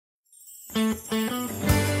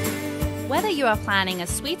Whether you are planning a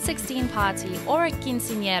Sweet 16 party or a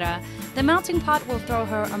quinceañera, the Melting Pot will throw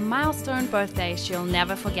her a milestone birthday she'll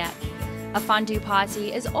never forget. A fondue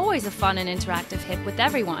party is always a fun and interactive hit with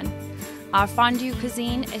everyone. Our fondue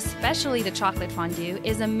cuisine, especially the chocolate fondue,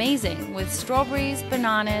 is amazing with strawberries,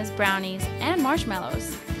 bananas, brownies, and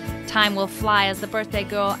marshmallows. Time will fly as the birthday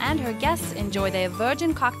girl and her guests enjoy their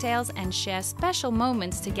virgin cocktails and share special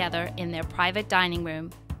moments together in their private dining room.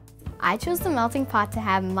 I chose the Melting Pot to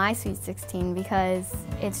have my Sweet 16 because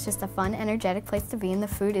it's just a fun, energetic place to be and the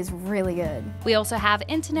food is really good. We also have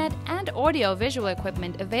internet and audio-visual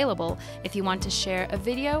equipment available if you want to share a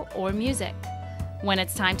video or music. When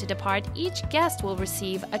it's time to depart, each guest will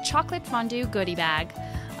receive a chocolate fondue goodie bag,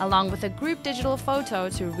 along with a group digital photo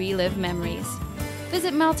to relive memories.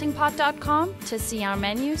 Visit meltingpot.com to see our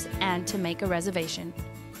menus and to make a reservation.